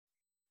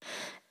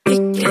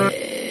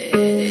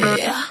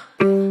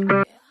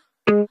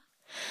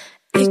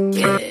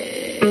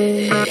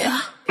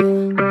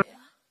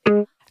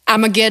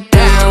I'ma get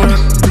down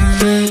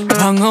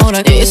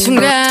황홀한 이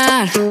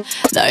순간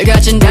널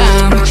가진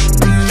다음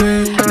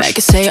Make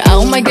it say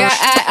oh my god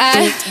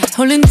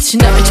홀린 듯이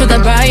날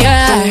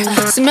쳐다봐야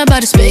See my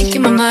body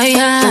speaking my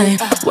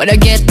mind When I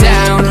get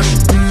down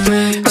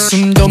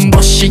숨도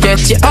못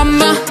쉬겠지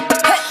엄마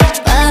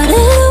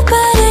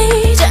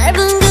빠르빠르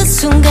짧은 그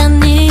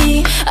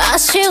순간이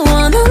아쉬워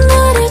넌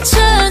나를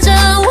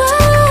찾아와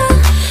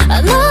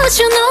I know what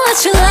you know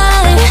what you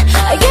like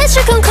I get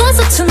you come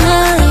closer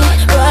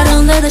tonight Right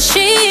under the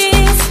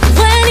sheets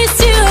When it's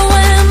you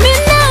and me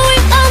now we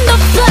on the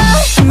floor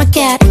I'ma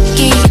get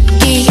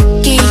geeky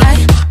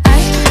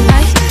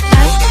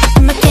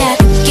I'ma get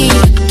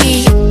geeky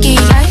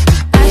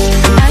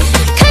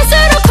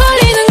갈수록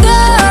걸리는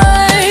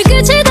걸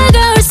끝이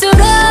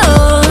다가올수록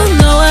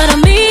Know what I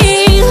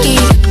mean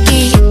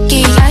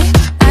geeky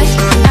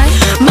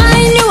My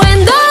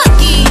innuendo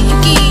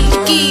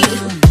geeky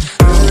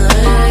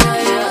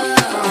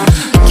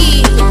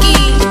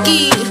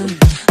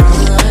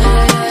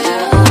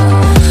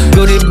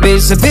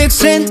It's a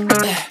vixen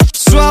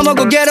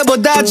수화먹고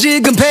게러보다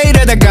지금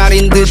페이레다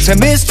가린 듯한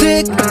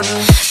mystic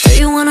Do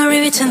you wanna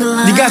reach in the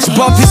line? 네가 저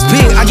bump is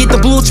big I get the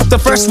blue chip the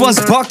first one's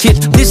bucket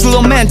This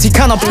romantic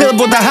한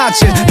어필보다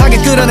핫해 하게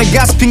끌어내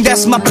gasping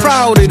that's my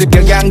proud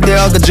이렇게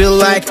강대어가질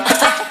like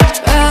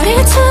Body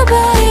to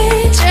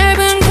body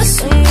짧은 그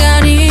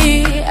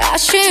순간이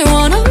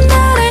아쉬워 넌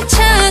나를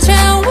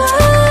찾아와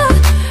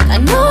I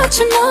know what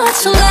you know what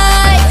you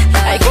like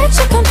I get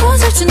you come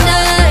closer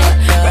tonight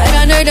Right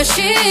under the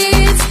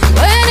sheets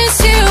When it's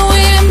you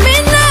and me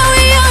now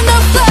we on the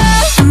floor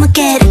I'ma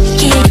get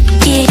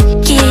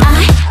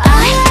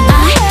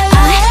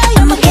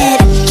I'ma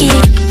get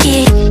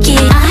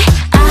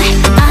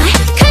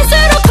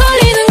갈수록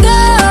걸리는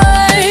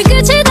걸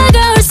끝이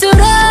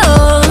다가올수록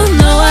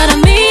Know what I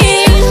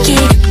mean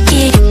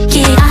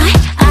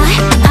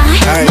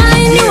My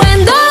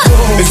innuendo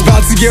It's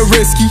about to get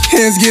risky,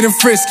 hands getting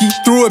frisky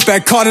Threw it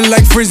back, caught it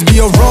like frisbee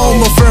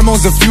Aroma,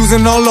 pheromones are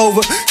fusing all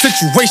over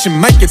Situation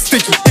might get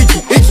sticky, icky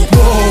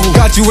Whoa.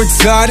 Got you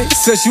excited,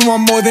 says you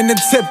want more than a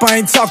tip I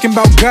ain't talking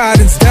about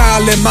guidance,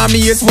 styling Mommy,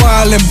 it's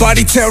wildin',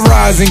 body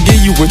terrorizing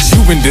Give you what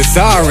you've been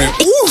desiring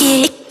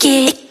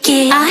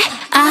Icky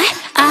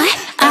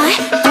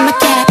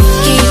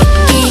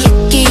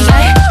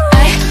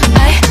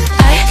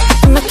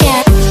I'ma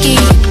get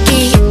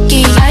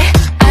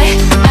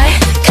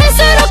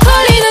갈수록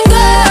걸리는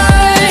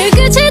걸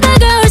끝이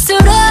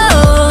다가올수록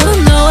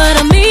Know what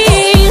I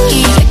mean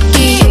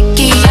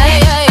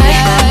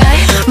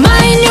My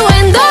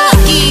innuendo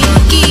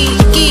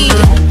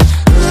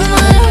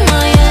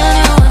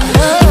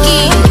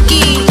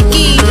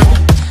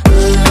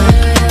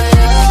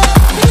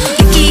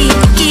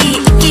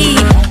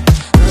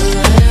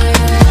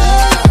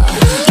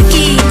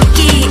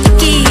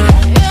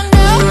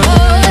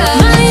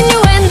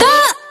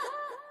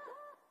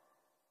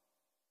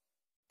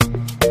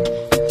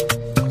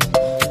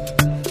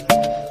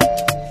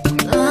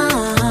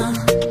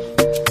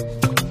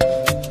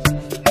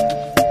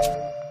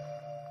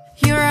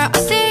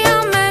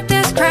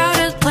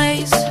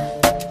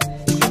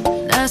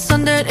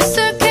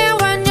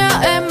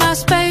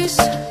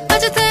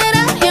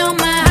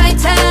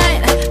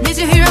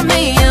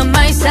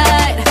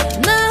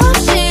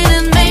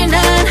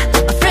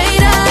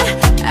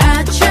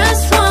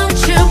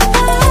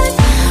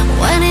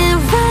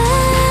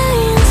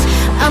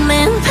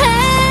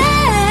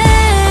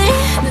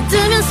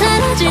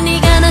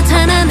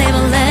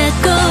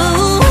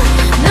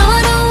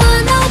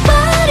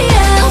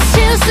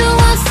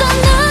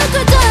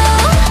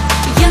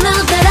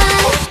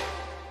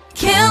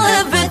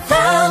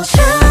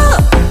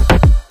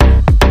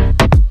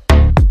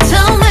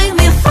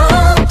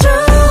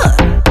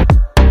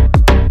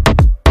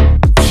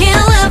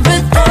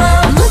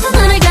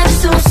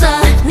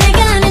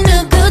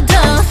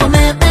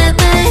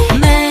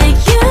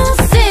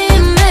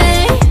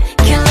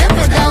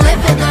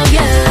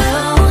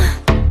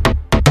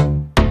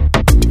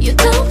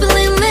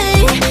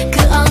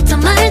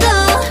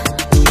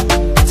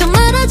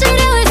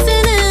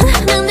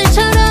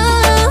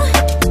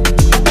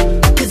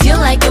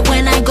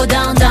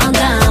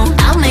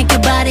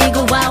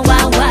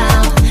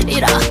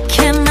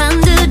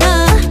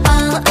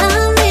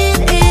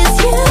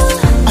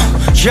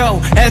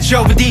edge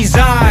of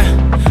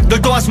design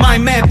널 도와서 my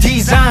map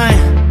design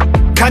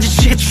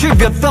가지치게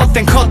trivia thought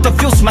then cut the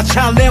fuse my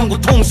찰레온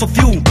고통 so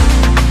few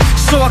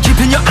So I keep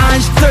in your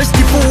eyes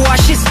thirsty for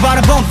oasis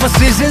Bada bump for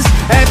seasons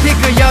Epic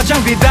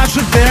여정 without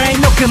you there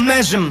ain't no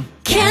connection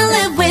Can't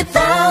live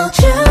without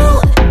you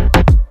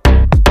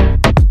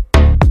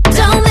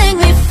Don't make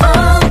me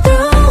fall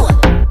through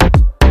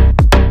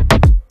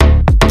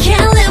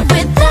Can't live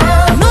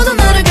without 아무도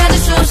너를 가질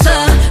수 없어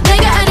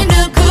내가 아닌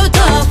누구도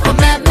For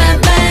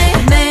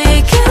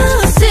make you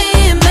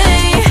see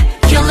me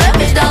Can't live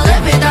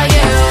without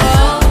you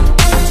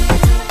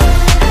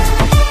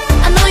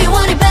I know you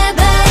want it bad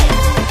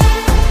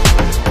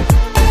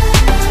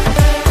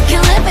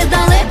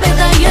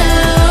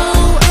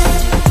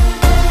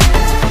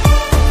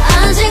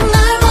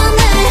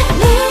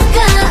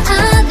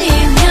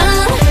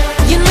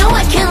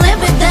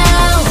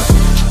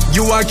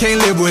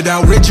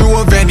without ritual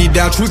of any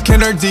doubt. Truth can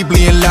hurt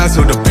deeply and last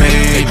so the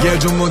pain. Yeah,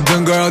 좀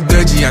모든 걸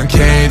얻지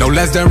않게. No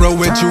less than real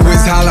with you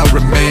is how I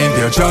remain.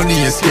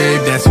 여전히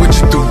escape, dance with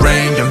you through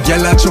rain. Don't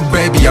yell at your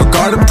baby, I'll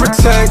guard and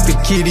protect. The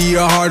key to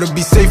your heart will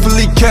be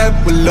safely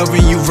kept. With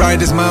loving you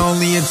right is my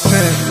only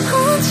intent.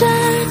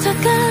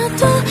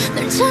 어쩔다가도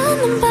널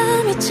찾는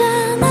밤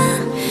있잖아.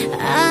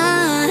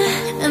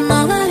 And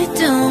nobody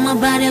do my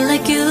body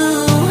like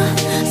you.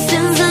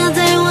 Since the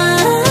day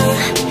one,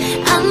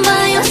 I'm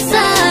by your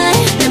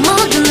side. 내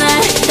모든 날,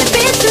 내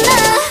빛은 나.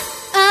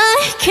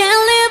 I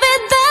can't live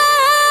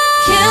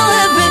without, can't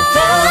live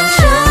without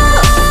you.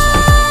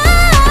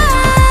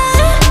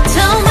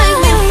 Don't make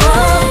me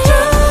fall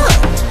through.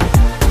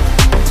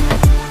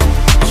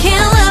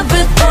 Can't live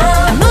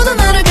without. 아무도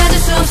나를 가질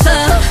수 없어.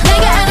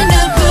 내가 아는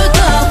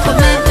누구도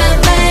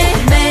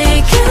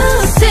make you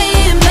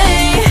see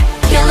me.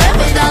 Can't live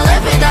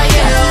without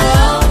you.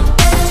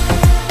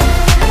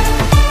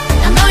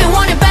 I know you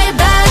want it, baby.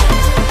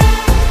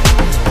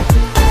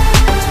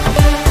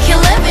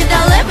 Can't live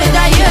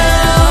without you.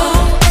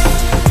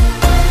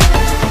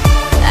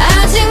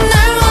 아직 날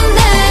원해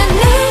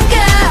네가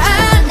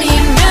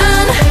아니면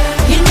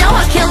you know I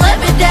can't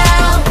live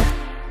without.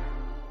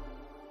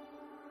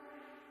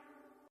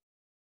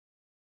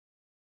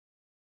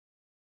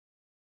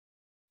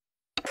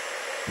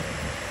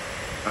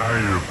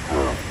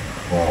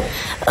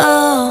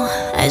 Oh,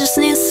 I just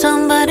need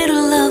somebody to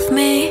love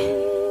me.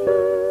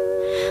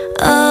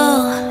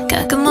 Oh,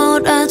 가끔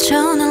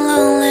몰아줘 난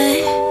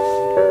lonely.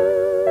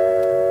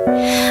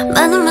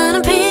 많은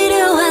말은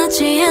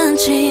필요하지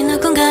않지.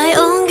 누군가의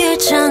온길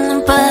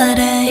찾는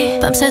바래.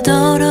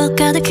 밤새도록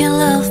가득해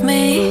love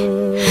me.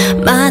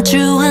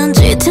 마주한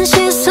짙은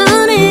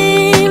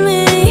시선이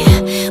me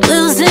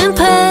losing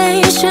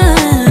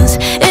patience.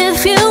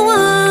 If you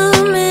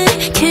want me,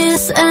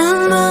 kiss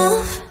and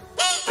move.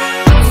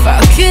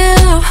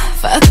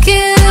 Fuck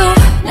you.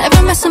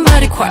 Never met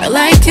somebody quite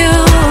like you.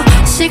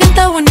 시간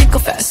따윈 있고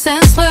fast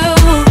and slow.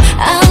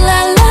 I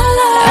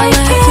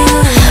like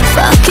you.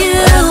 Fuck you.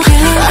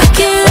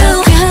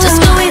 Just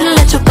go in and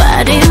let your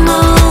body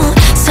move.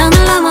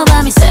 산을 넘어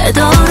밤이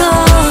새도록.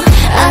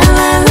 I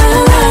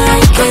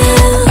like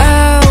you.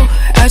 Oh,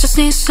 I just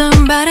need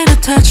somebody to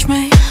touch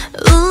me.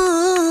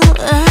 Ooh,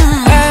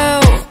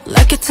 oh,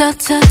 like it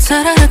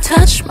ta-ta-ta-ta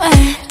touch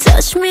me.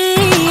 Touch me,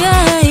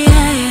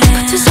 yeah.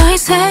 서서히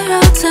새로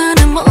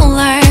타는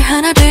moonlight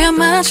하나 되어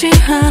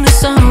맞이하는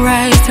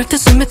sunrise 들뜬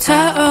숨이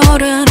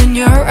타오르는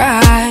your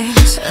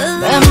eyes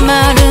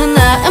메마른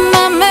나의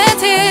맘에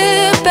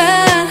deep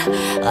end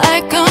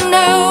like an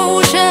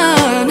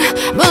ocean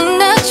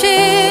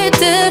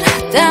무너지듯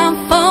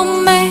down for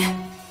me.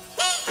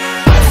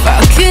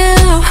 Fuck you.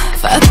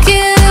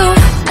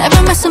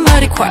 Never met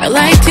somebody quite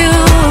like you.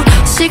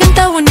 시간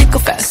따윈 있고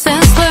fast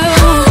and slow.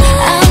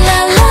 I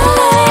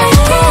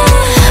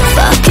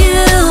like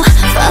you.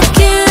 Fuck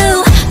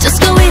you. Just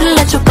go in and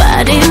let your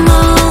body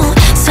move.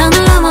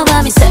 산을 넘어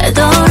밤이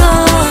새도록.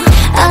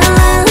 I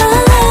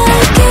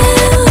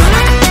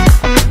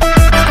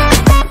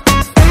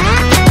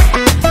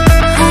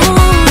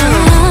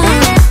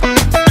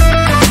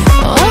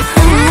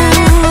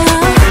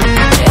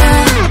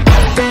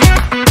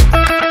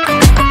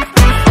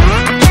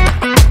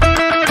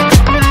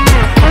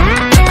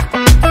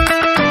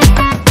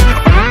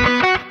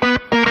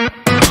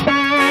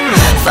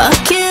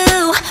like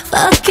you.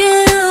 Fuck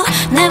you.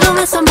 Never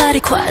met somebody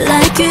quite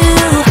like you.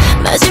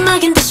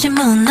 마지막인 듯이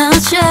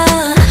무너져.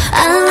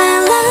 I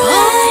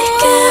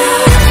like you.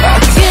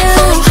 Fuck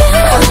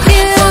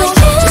you.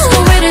 Just go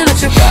with it,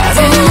 let your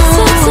body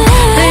move.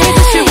 내게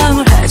다시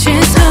왕울해진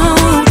손.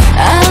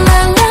 I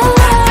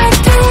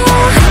like you.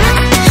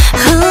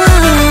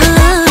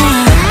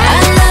 I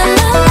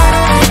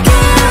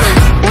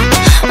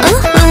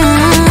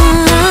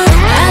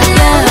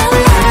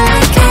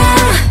like you.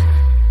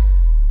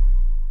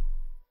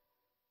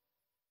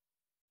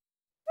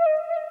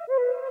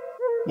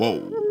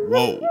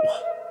 Whoa.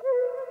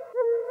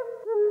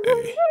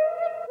 Hey.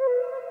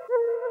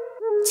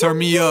 Turn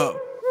me up.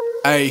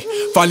 Ayy,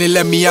 finally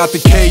let me out the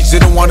cage.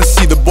 Didn't wanna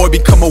see the boy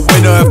become a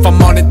winner. If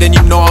I'm on it, then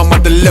you know I'ma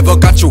deliver.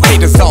 Got you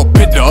haters all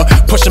bitter.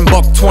 Pushing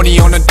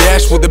 $120 on the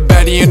dash with a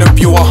baddie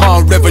interview.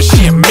 River,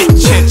 she a meat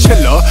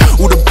chinchilla.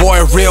 Ooh, the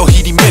boy real,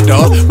 heat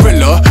emitter.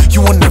 Rilla,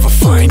 you will never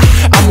find.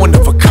 I'm one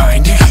of a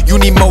kind. You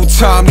need more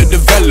time to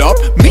develop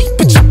me,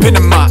 but you've been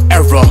in my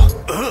era.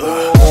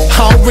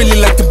 I don't really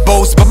like to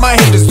boast, but my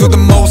haters do the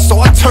most, so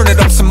I turn it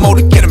up some more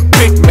to get them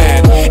big,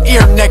 man.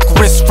 Ear, neck,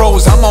 wrist,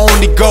 froze, I'ma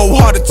only go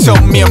hard to tell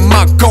me and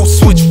my ghost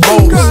switch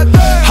roles.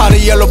 How the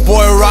yellow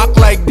boy rock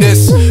like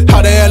this?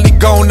 How the hell he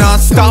go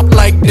non-stop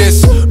like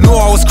this? Knew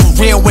I was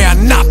Korean when I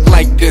knock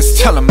like this.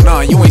 Tell him,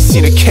 nah, you ain't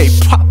seen a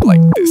K-pop like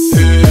this.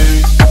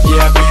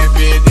 Yeah,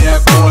 baby,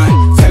 that boy.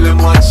 Tell him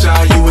watch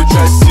how you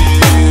address it.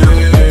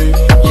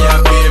 Yeah,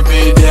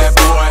 baby, that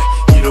boy.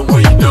 You the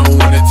one you don't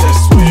wanna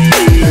test with.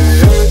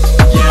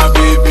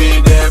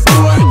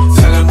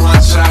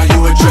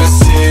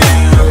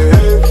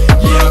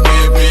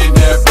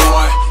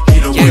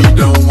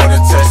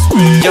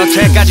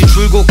 여태까지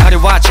줄고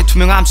가려왔지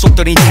투명한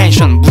맘속들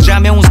인텐션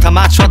무자명 운스타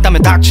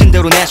맞췄다면 닥친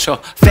대로 내쳐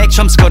Fake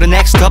점수 걸은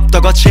next up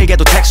더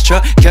거칠게도 텍스처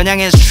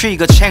겨냥해서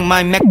트리거 check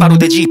my 맥 바로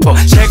되짚어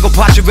재고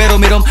파지 외로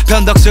미름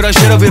변덕스러운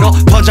시로 위로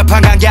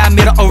번잡한 관계 안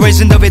밀어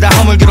always in the way 다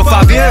허물기로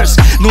 5 years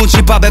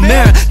눈치밥에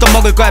밀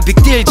떠먹을 거야 big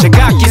deal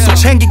제각기 속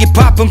챙기기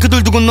바쁜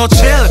그들 두고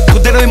놓칠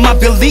그대로의 my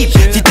belief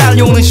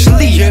뒤달려오는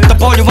실리 더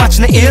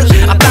벌려왔지 내일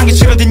앞당겨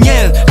치료된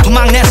일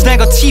도망내서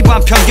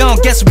네거티브한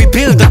편견 Guess we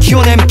build the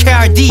Q&M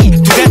KARD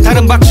두 개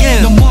다른 바퀴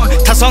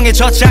타성에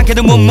젖지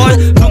않게도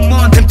못몰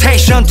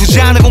Temptation 두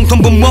잔의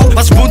공통분모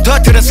와서 문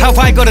터뜨려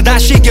사화의 거를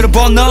다시 길을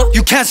번너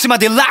You can't see my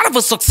delight of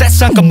a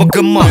success 한 건 뭐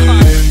금뭐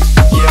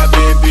Yeah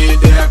baby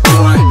that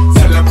boy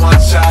Tell him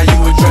watch how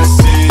you address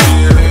it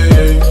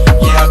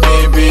Yeah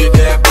baby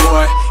that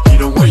boy You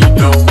know when you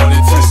don't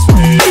wanna test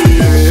me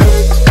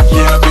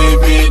Yeah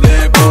baby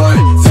that boy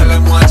Tell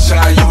him watch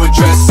how you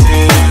address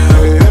it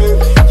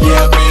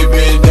Yeah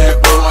baby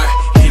that boy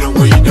You know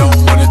when you don't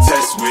wanna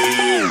test me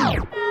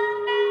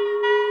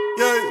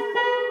Yeah,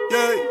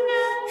 yeah,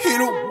 he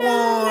the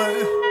one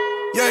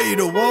Yeah, he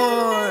the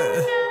one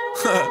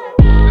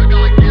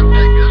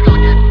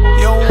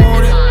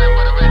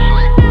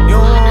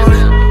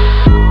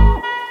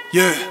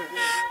Yeah,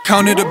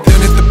 counted a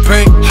pen at the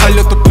bank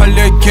할려도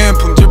팔려 again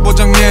품질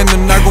보장에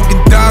넌 알고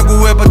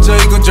긴다고 해봤자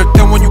이건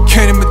절대 one you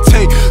can't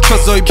imitate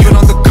서서히 build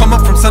on the come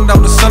up from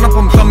sundown to sun up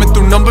I'm thumbing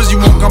through numbers you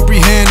won't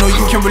comprehend or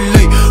you can't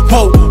relate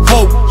Whoa,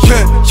 whoa,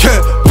 yeah, yeah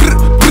brr,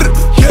 brr,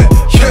 yeah,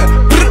 yeah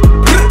brr,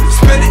 brr.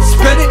 Spend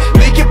it,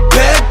 make it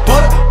bad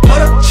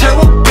butter,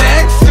 채워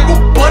bag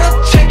쓰고 butter,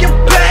 check your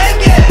bag,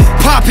 yeah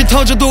팝이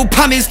터져도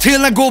팜이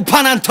still 난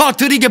고파 난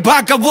터뜨리게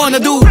바꿔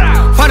원해도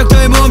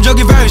화력도의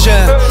모험적인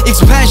version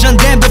expansion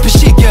된 배표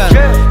시견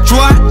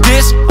Dry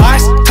this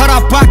ice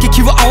타락밖에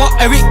키워 our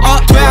every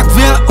되악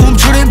위한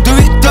움츠림 do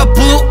it the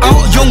blue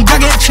out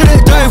용당에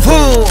치를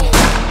들고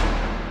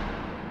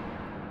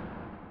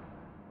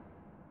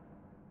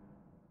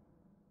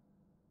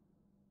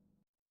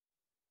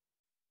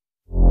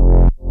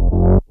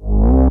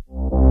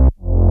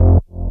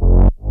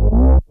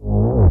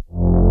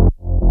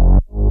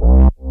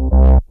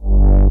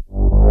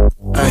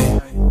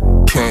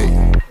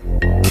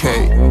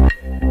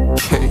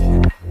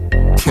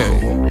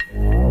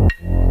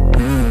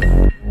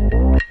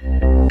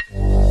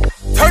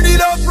Turn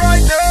it up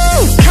right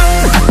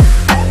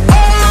now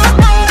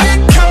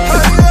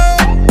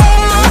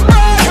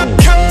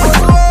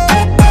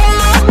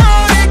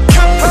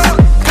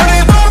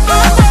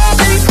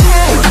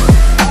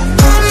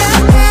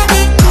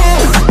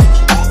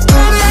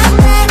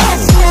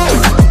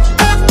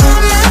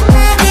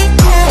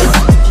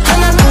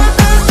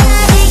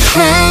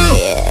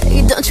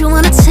Hey, don't you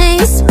wanna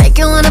taste? Make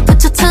you wanna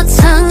put your tongue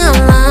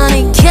on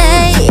money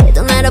cake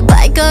Don't let a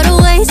bite go to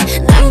waste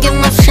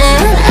남김없이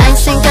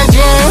icing까지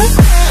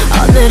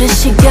오늘의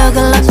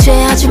식욕을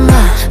억제하지마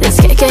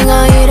This cake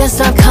ain't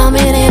이래서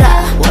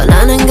coming이라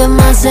원하는 그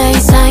맛의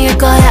이상일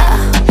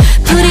거야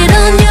Put it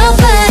on your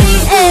body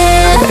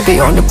and Baby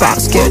on the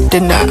basket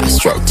dinner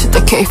Straight to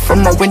the cake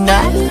from a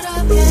winner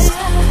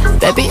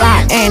Baby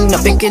I ain't no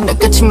beginner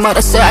끝이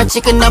멀었어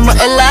아직은 너무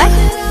LI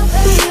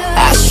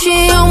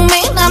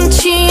아쉬움이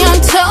남지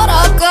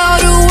않도록 go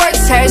to work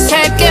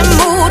살살게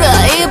물어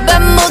입에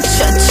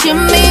묻혀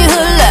침이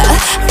흘러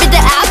Feel the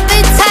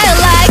appetite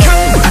like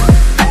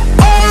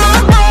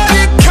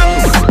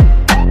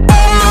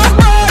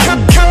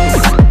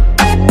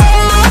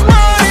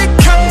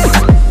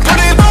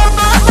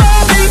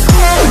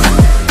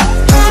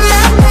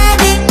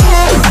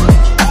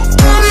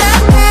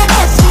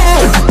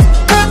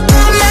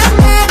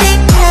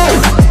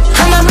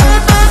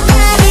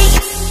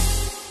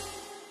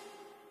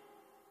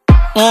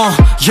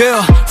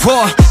Yeah,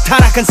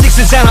 타락한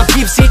식스잖아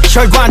핍시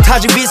혈관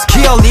타진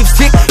위스키와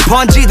립스틱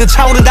번지듯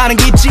차오른다는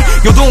기지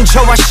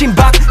요동쳐와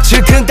심박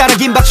질끈 따른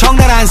긴박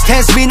적나라한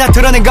스탠스 위나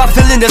드러낸 것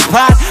feeling the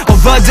spot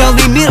over the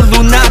limit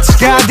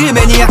루나티가 디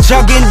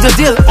매니악적인 the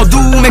deal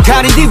어두움에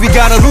가린 뒤 we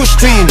got a rush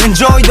dream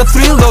enjoy the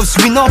thrill of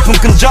스윗 높은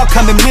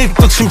끈적함에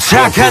밀도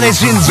침착한 내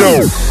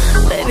진정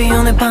Baby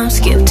오늘 밤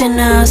skip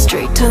dinner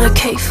Straight to the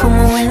cake from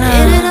a winner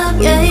Eat it up,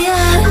 yeah,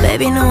 yeah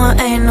Baby no I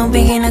ain't no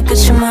beginner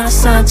끝이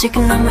멀었어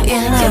아직은 너무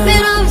in love Keep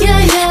it up,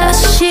 yeah, yeah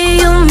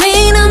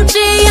아쉬움이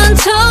남지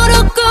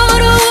않도록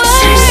걸어와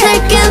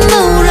살살게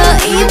물어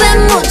입에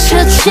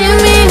묻혀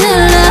침이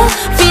흘러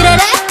Feel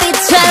that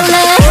appetite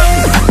like that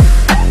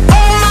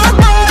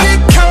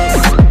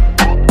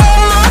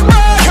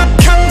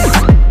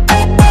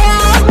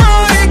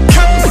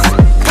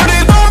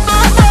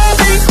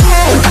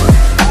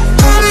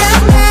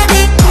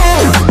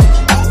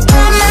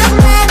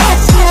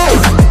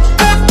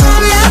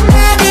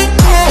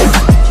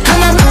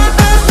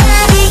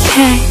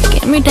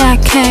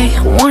K,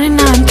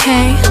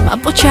 29K,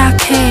 맛보자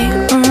K,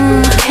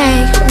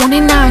 K,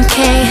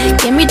 29K,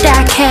 give me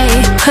that K,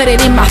 put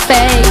it in my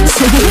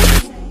face.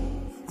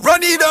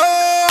 Run it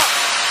up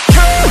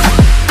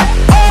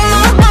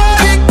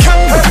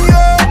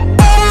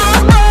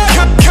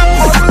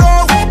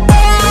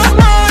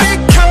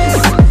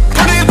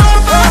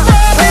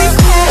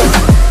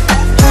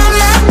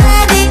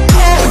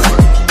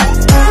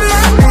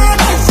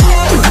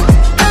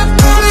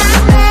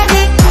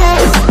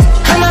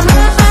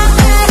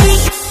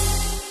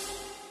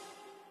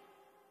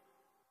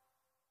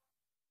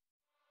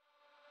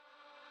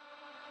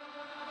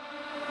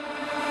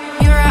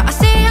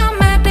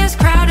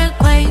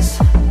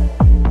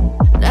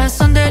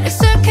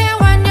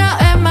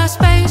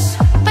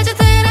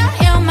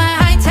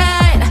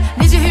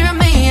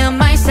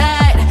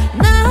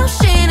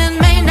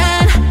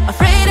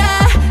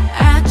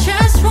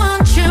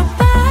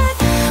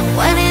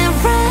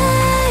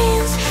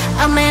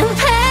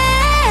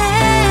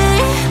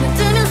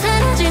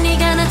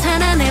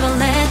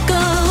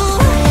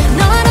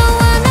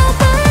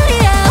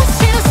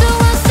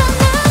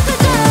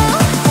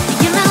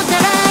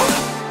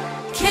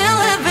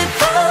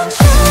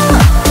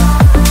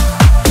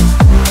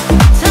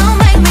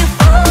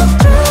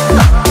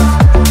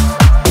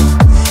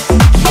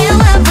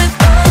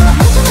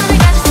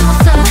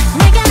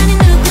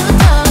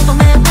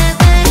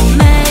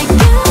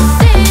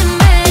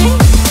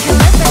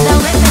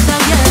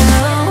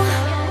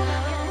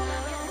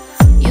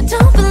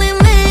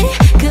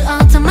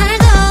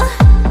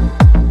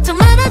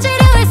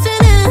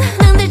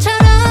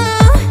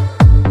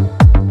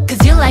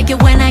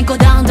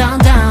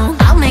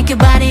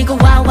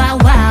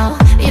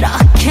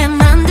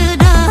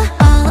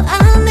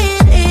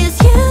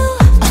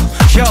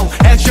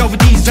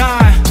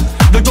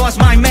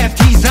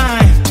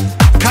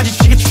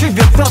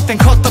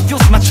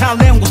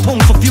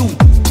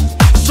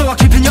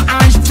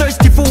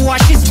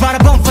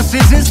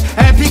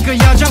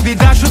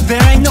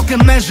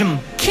깔끔해짐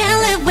Can't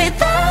live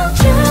without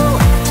you.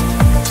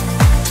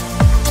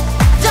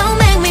 Don't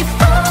make me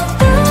fall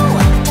through.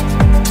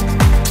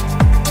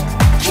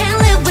 Can't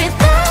live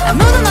without.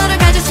 아무도 너를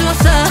가질 수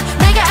없어.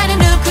 내가 아닌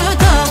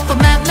누구도 for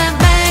me.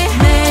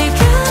 Make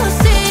you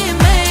see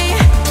me.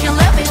 Can't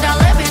live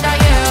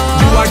without you.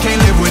 You I can't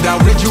live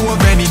without, rid you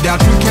of any doubt.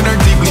 You can hurt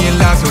deeply and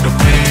last with the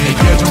pain.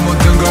 해결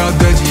모든 걸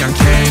되지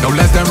않게. No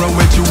less than real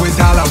with you is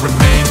how I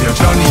remain.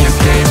 여전히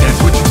escape,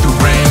 dance with you through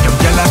rain.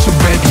 You're like your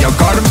baby, I'll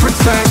guard and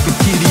protect. The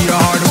key to your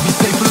heart will be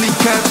safely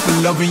kept. But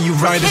loving you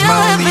right is my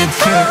only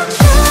intent.